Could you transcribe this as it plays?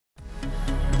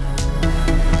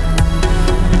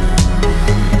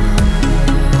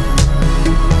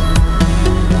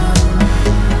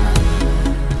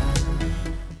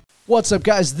What's up,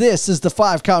 guys? This is the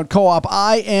 5 Count Co-op.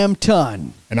 I am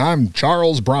Ton. And I'm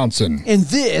Charles Bronson. And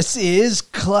this is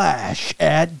Clash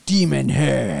at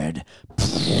Demonhead.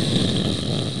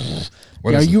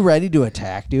 Are you ready to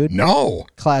attack, dude? No.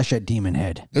 Clash at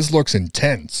Demonhead. This looks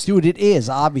intense. Dude, it is,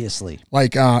 obviously.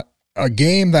 Like a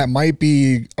game that might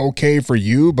be okay for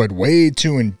you, but way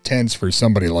too intense for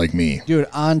somebody like me. Dude,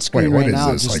 on screen right now,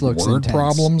 it just like looks word intense.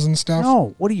 Problems and stuff?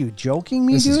 No, what are you, joking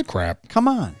me, dude? This is crap. Come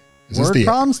on. Is word this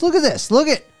problems? Look at this. Look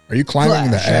at. Are you climbing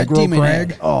Clash the aggro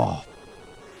crag? Oh,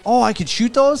 I could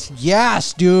shoot those?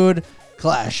 Yes, dude.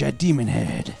 Clash at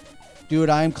Demonhead. Dude,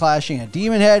 I'm clashing at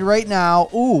Demonhead right now.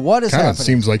 Ooh, what is happening? Kind of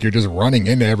seems like you're just running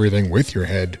into everything with your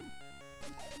head.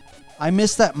 I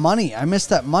missed that money.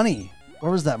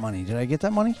 Where was that money? Did I get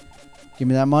that money? Give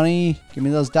me that money. Give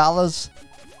me those dollars.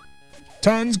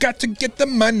 Ton's got to get the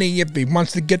money if he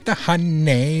wants to get the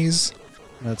honeys.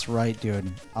 That's right,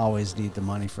 dude. Always need the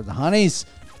money for the honeys.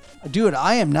 Dude,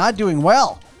 I am not doing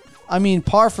well. I mean,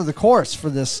 par for the course for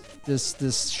this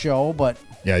show, but...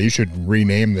 Yeah, you should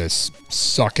rename this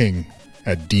Sucking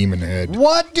at Demonhead.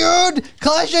 What, dude?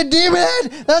 Clash at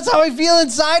Demonhead? That's how I feel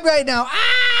inside right now.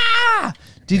 Ah!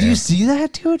 Did you see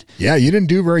that, dude? Yeah, you didn't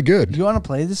do very good. Do you want to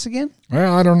play this again?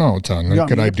 Well, I don't know, Ton.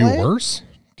 Could I do worse?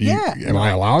 Am I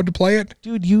allowed to play it?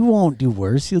 Dude, you won't do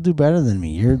worse. You'll do better than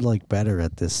me. You're, like, better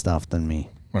at this stuff than me.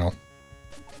 Well,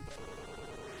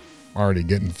 already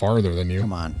getting farther than you.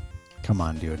 Come on. Come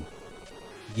on, dude.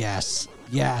 Yes.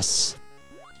 Yes.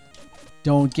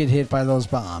 Don't get hit by those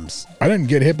bombs. I didn't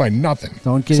get hit by nothing.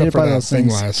 Don't get hit by those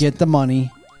things. Get the money.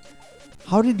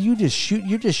 How did you just shoot?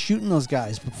 You're just shooting those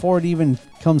guys before it even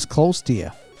comes close to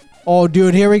you. Oh,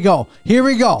 dude, here we go. Here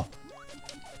we go.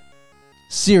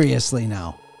 Seriously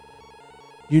now.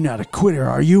 You're not a quitter,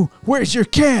 are you? Where's your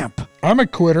camp? I'm a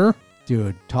quitter.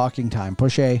 Dude, talking time.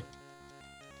 Push A.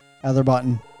 Other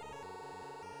button.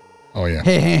 Oh, yeah.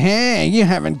 Hey, you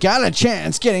haven't got a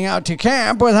chance getting out to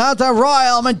camp without the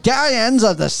royal medallions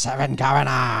of the 7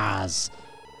 governors.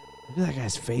 Look at that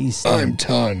guy's face. Dude. I'm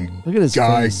Ton. Look at his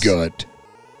Guy face. Gut,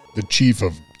 the chief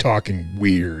of talking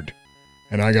weird.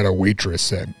 And I got a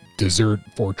waitress at Dessert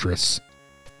Fortress.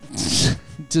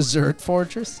 Dessert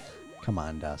Fortress? Come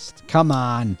on, Dust. Come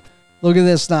on. Look at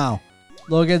this now.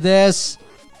 Look at this.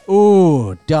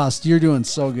 Ooh, Dust, you're doing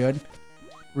so good.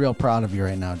 Real proud of you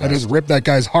right now, Dust. I just ripped that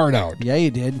guy's heart out. Yeah,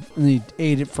 you did. And he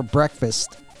ate it for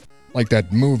breakfast. Like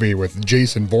that movie with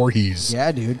Jason Voorhees.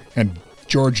 Yeah, dude. And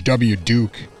George W.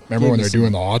 Duke. Remember when they're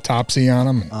doing the autopsy on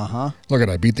him? Uh-huh. Look at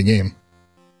I beat the game.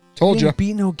 Told you. You didn't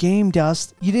beat no game,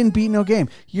 Dust. You didn't beat no game.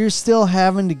 You're still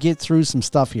having to get through some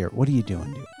stuff here. What are you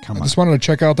doing, dude? Come on. I just wanted to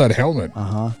check out that helmet.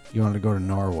 Uh-huh. You wanted to go to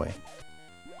Norway.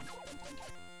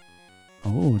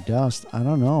 Oh, Dust. I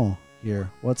don't know.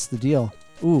 Here. What's the deal?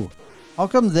 Ooh. How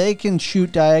come they can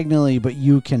shoot diagonally, but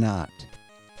you cannot?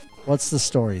 What's the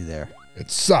story there? It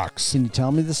sucks. Can you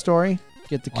tell me the story?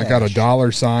 Get the cash. I got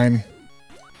a $sign.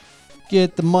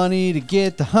 Get the money to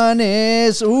get the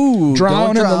honeys. Ooh.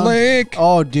 Drown in the lake.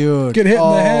 Oh, dude. Get hit in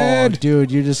the head. Dude,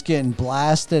 you're just getting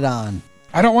blasted on.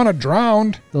 I don't want to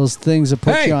drown. Those things that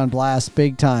put you on blast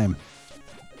big time.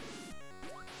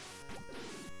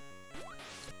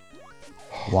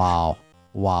 Wow.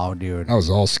 Wow, dude. That was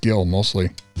all skill, mostly.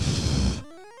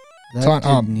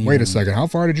 Wait a second. How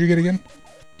far did you get again?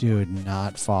 Dude,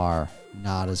 not far.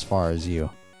 Not as far as you.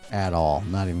 At all.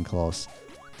 Not even close.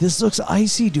 This looks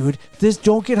icy, dude.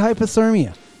 Don't get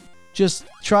hypothermia. Just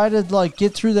try to, like,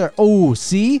 get through there. Oh,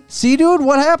 see? See, dude?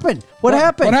 What happened? What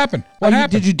happened? What happened? What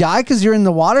happened? Did you die because you're in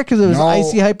the water because it was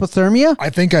icy hypothermia? I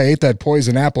think I ate that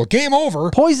poison apple. Game over.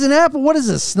 Poison apple? What is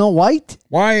this, Snow White?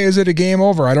 Why is it a game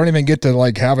over? I don't even get to,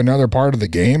 like, have another part of the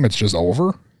game. It's just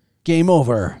over. Game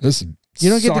over. You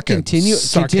don't get to continue.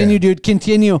 Continue, dude.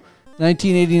 Continue.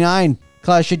 1989.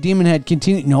 Clash at Demonhead.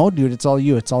 Continue. No, dude, it's all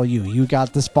you. It's all you. You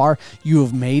got this bar. You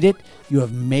have made it. You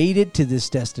have made it to this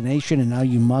destination, and now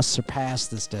you must surpass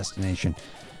this destination.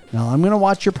 Now, I'm going to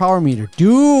watch your power meter.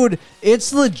 Dude,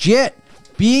 it's legit.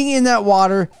 Being in that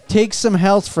water takes some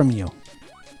health from you.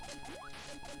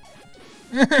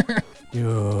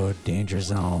 Dude, danger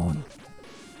zone.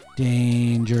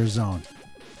 Danger zone.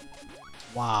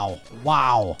 Wow.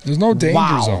 Wow. There's no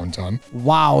danger zone, Ton.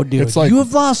 Wow, dude. It's like, you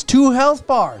have lost 2 health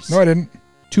bars. No, I didn't.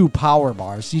 2 power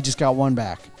bars. You just got 1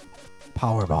 back.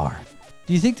 Power bar.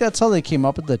 Do you think that's how they came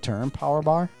up with the term power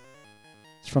bar?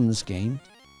 It's from this game?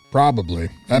 Probably.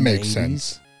 That makes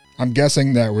sense. I'm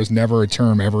guessing that was never a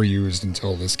term ever used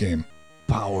until this game.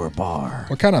 Power bar.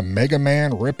 What kind of Mega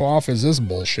Man ripoff is this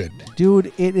bullshit?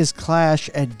 Dude, it is Clash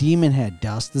at Demonhead,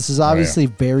 Dust. This is obviously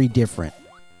very different.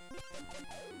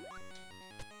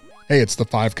 Hey, it's the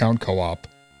 5 Count Co-op.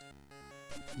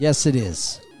 Yes, it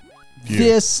is.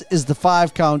 This is the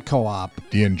 5-count co-op.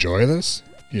 Do you enjoy this?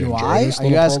 Do I? Are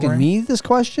you asking me this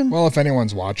question? Well, if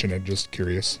anyone's watching it, just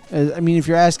curious. I mean, if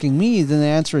you're asking me, then the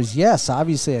answer is yes.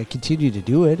 Obviously, I continue to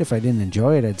do it. If I didn't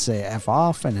enjoy it, I'd say F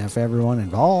off and F everyone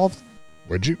involved.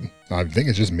 Would you? I think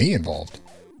it's just me involved.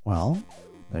 Well,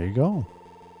 there you go.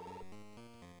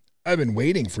 I've been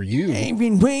waiting for you. I've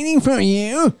been waiting for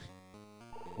you.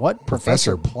 What?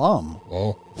 Professor Plum?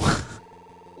 Oh.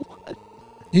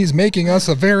 He's making us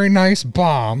a very nice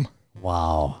bomb.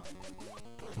 Wow.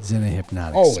 He's in a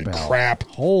hypnotic Holy spell. crap.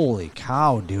 Holy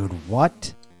cow, dude.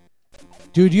 What?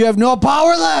 Dude, you have no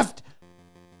power left.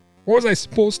 What was I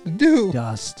supposed to do?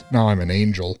 Dust. Now I'm an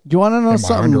angel. Do you want to know in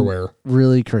something my underwear.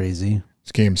 really crazy?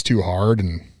 This game's too hard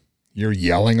and you're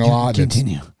yelling a lot.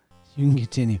 Continue. You can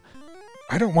continue.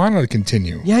 I don't want to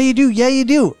continue. Yeah, you do. Yeah, you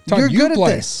do. Ton, You're good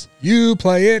play. at this. You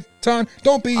play it, Ton.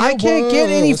 Don't be I can't get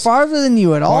any farther than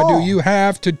you at all. Why do you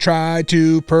have to try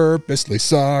to purposely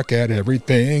suck at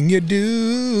everything you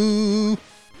do?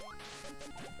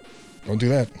 Don't do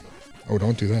that. Oh,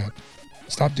 don't do that.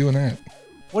 Stop doing that.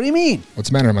 What do you mean?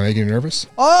 What's the matter? Am I making you nervous?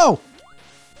 Oh!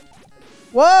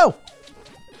 Whoa!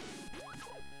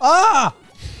 Ah!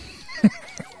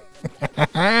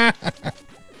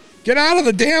 Get out of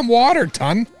the damn water,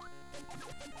 Ton.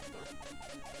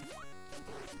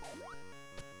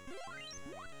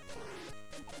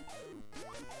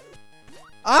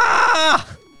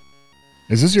 Ah!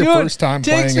 Is this your first time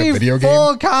playing a video game?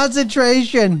 Full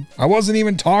concentration. I wasn't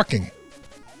even talking.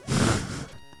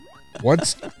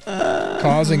 What's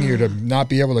causing you to not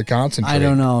be able to concentrate? I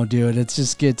don't know, dude. It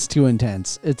just gets too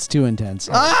intense. It's too intense.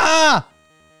 Oh. Ah!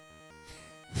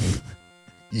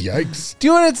 Yikes.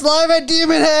 Dude, it's live at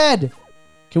Demonhead.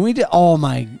 Can we do... Oh,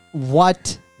 my...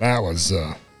 What? That was...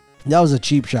 That was a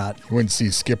cheap shot. You wouldn't see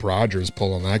Skip Rogers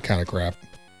pulling that kind of crap.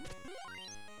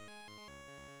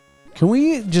 Can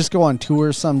we just go on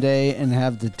tour someday and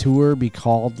have the tour be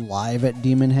called Live at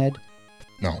Demonhead?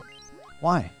 No.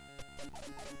 Why?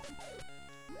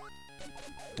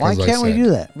 Why can't we do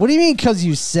that? What do you mean because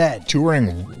you said? Touring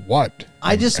what?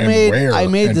 I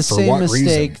made the same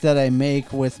mistake that I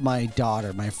make with my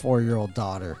daughter, my 4-year-old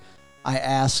daughter. I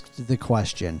asked the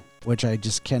question, which I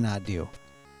just cannot do.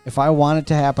 If I want it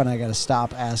to happen, I got to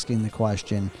stop asking the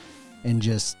question and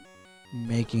just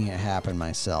making it happen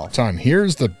myself. Son,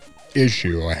 here's the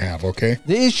issue I have, okay?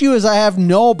 The issue is I have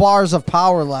no bars of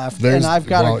power left, and I've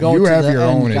got to go to the end guy. You have your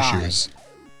own issues.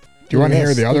 Do you want to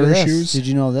hear the other issues? Did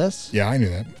you know this? Yeah, I knew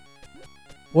that.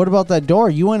 What about that door?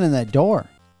 You went in that door.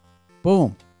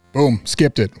 Boom. Boom.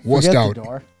 Skipped it. Wussed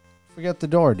out. Forget the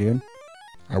door, dude.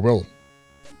 I will.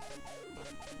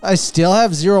 I still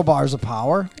have 0 bars of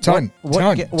power. Ton. What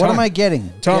am I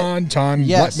getting? Ton.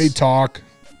 Yes. Let me talk.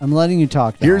 I'm letting you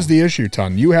talk now. Here's the issue,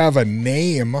 Ton. You have a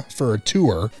name for a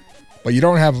tour, but you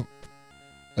don't have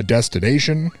a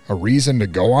destination, a reason to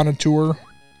go on a tour.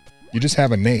 You just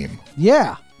have a name.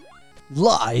 Yeah.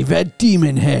 Live at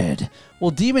Demonhead.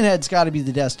 Well, Demonhead's got to be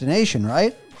the destination,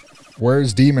 right?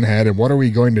 Where's Demonhead, and what are we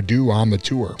going to do on the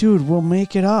tour? Dude, we'll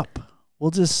make it up.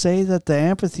 We'll just say that the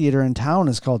amphitheater in town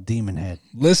is called Demonhead.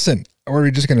 Listen, are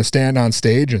we just going to stand on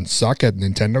stage and suck at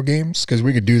Nintendo games? Because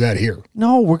we could do that here.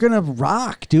 No, we're going to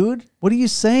rock, dude. What are you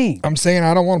saying? I'm saying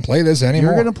I don't want to play this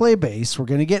anymore. You're going to play bass. We're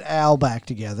going to get Al back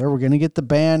together. We're going to get the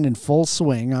band in full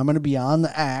swing. I'm going to be on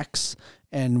the axe,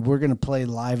 and we're going to play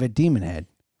Live at Demonhead.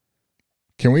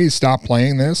 Can we stop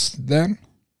playing this then?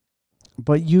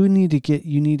 But you need to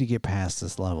get past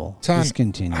this level. Just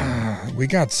continue. We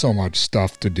got so much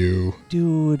stuff to do.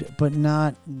 Dude, but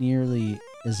not nearly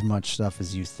as much stuff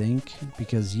as you think,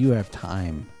 because you have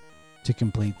time to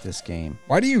complete this game.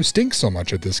 Why do you stink so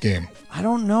much at this game? I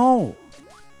don't know.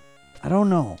 I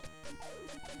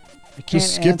can't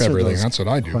just skip everything. That's what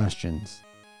I do. Questions.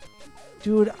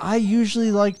 Dude, I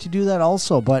usually like to do that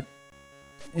also, but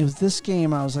it was this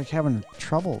game I was like having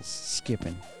trouble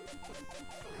skipping.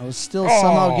 I was still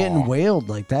somehow getting whaled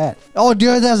like that. Oh,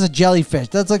 dude, that's a jellyfish.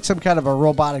 That's like some kind of a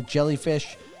robotic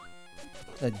jellyfish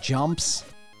that jumps.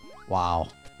 Wow.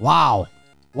 Wow.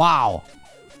 Wow.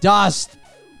 Dust.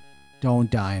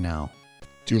 Don't die now.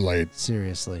 Too late.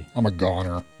 Seriously. I'm a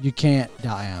goner. You can't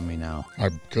die on me now. I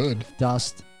could.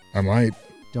 Dust. I might.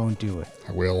 Don't do it.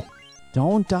 I will.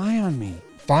 Don't die on me.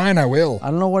 Fine, I will. I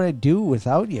don't know what I'd do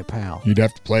without you, pal. You'd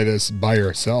have to play this by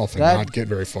yourself and not get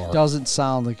very far. Doesn't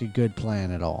sound like a good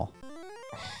plan at all.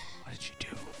 What did you do?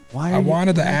 Why? I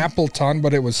wanted the apple ton,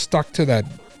 but it was stuck to that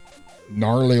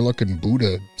gnarly looking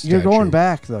Buddha statue. You're going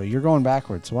back though. You're going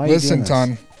backwards. Why? Listen, are you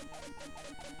doing ton.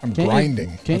 I'm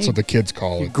grinding. That's what the kids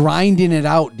call it. You're grinding it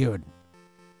out, dude.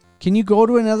 Can you go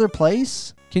to another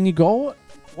place? Can you go?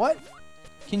 What?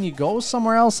 Can you go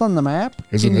somewhere else on the map?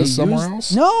 Isn't this somewhere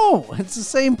else? No, it's the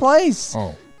same place.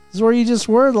 Oh. This is where you just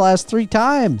were the last 3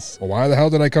 times. Well, why the hell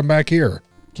did I come back here?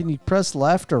 Can you press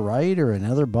left or right or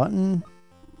another button?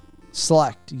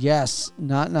 Select. Yes.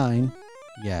 Not 9.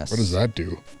 Yes. What does that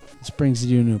do? This brings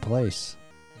you to a new place.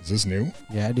 Is this new?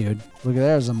 Yeah, dude. Look at that.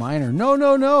 There's a miner. No,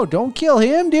 no, no. Don't kill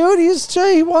him, dude.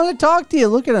 He want to talk to you.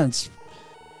 Look at us.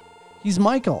 He's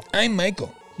Michael. I'm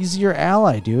Michael. He's your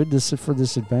ally, dude. This is for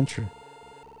this adventure.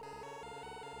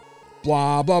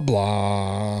 Blah, blah,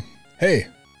 blah. Hey.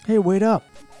 Hey, wait up.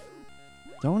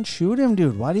 Don't shoot him,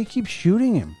 dude. Why do you keep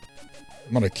shooting him?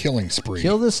 I'm on a killing spree.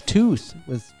 Kill this tooth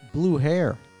with blue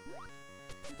hair.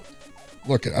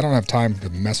 Look, I don't have time to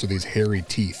mess with these hairy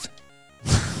teeth.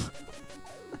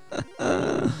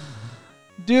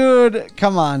 Dude,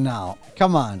 come on now.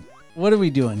 Come on. What are we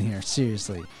doing here?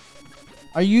 Seriously.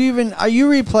 Are you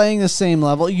replaying the same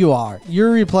level? You are.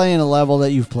 You're replaying a level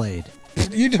that you've played.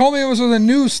 You told me it was a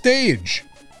new stage.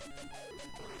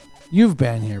 You've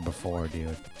been here before,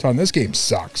 dude. Ton, this game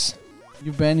sucks.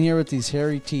 You've been here with these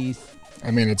hairy teeth.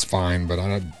 I mean, it's fine, but I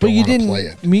don't want to play it. But you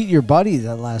didn't meet your buddy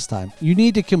that last time. You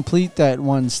need to complete that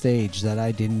one stage that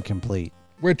I didn't complete.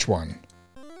 Which one?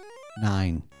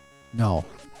 9. No.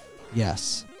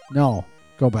 Yes. No.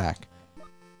 Go back.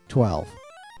 12.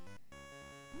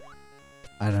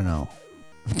 I don't know.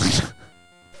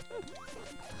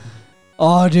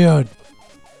 Oh, dude.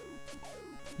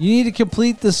 You need to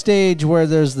complete the stage where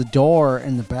there's the door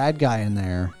and the bad guy in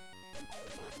there.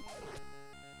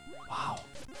 Wow.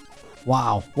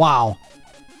 Wow. Wow.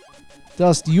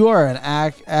 Dust, you are an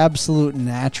absolute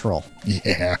natural.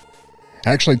 Yeah.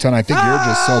 Actually, Ton, I think you're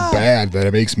just so bad that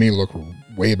it makes me look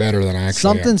way better than I actually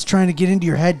Something's trying to get into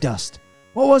your head, Dust.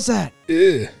 What was that?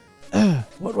 Ugh.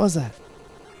 What was that?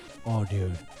 Oh,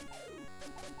 dude.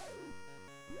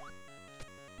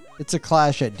 It's a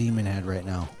clash at Demonhead right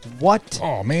now. What?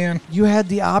 Oh, man. You had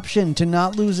the option to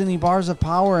not lose any bars of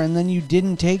power, and then you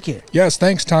didn't take it. Yes,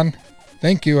 thanks, Ton.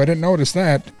 Thank you. I didn't notice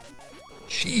that.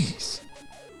 Jeez.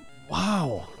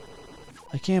 Wow.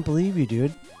 I can't believe you,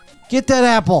 dude. Get that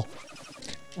apple.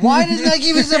 Why didn't I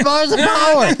give you some bars of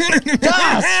power?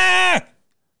 Dust!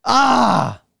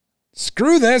 Ah!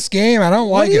 Screw this game. I don't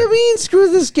like it. What do you mean,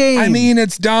 screw this game? I mean,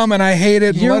 it's dumb and I hate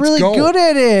it. You're really good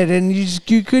at it, and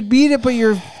you could beat it, but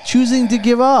you're choosing to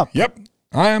give up. Yep.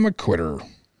 I am a quitter.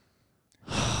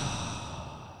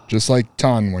 Just like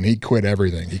Ton when he quit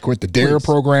everything. He quit the Dare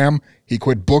program. He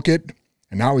quit Book It.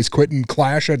 And now he's quitting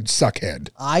Clash at Suckhead.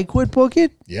 I quit Book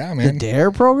It? Yeah, man. The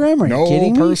Dare program? Are you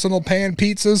kidding me? No personal pan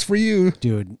pizzas for you.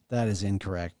 Dude, that is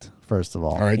incorrect, first of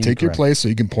all. All right, take your place so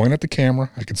you can point at the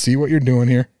camera. I can see what you're doing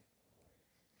here.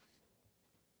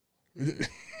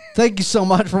 Thank you so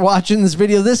much for watching this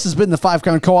video. This has been the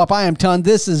 5-Count Co-op. I am Ton.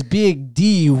 This is Big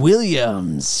D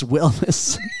Williams.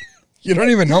 Wilmus. You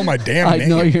don't even know my damn name. I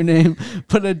know your name,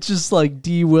 but it just like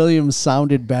D Williams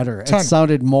sounded better. Ton. It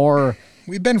sounded more...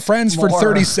 We've been friends for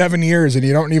 37 years, and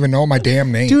you don't even know my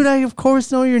damn name. Dude, I of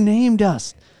course know your name,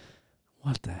 Dust.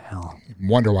 What the hell?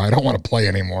 Wonder why I don't want to play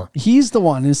anymore. He's the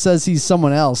one who says he's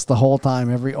someone else the whole time,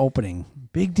 every opening.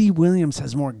 Big D Williams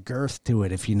has more girth to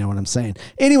it, if you know what I'm saying.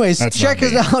 Anyways, check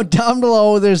us out down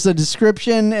below. There's a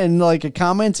description and like a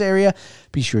comments area.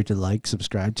 Be sure to like,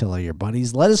 subscribe, tell all your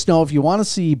buddies. Let us know if you want to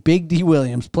see Big D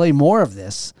Williams play more of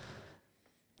this.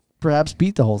 Perhaps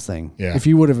beat the whole thing. Yeah. If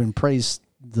you would have embraced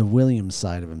the Williams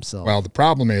side of himself. Well, the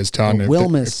problem is, Ton, the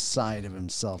Wilmus side of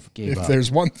himself gave up. If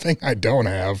there's one thing I don't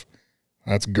have,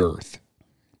 that's girth.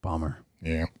 Bummer.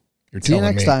 Yeah. You're See you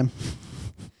telling next me. time.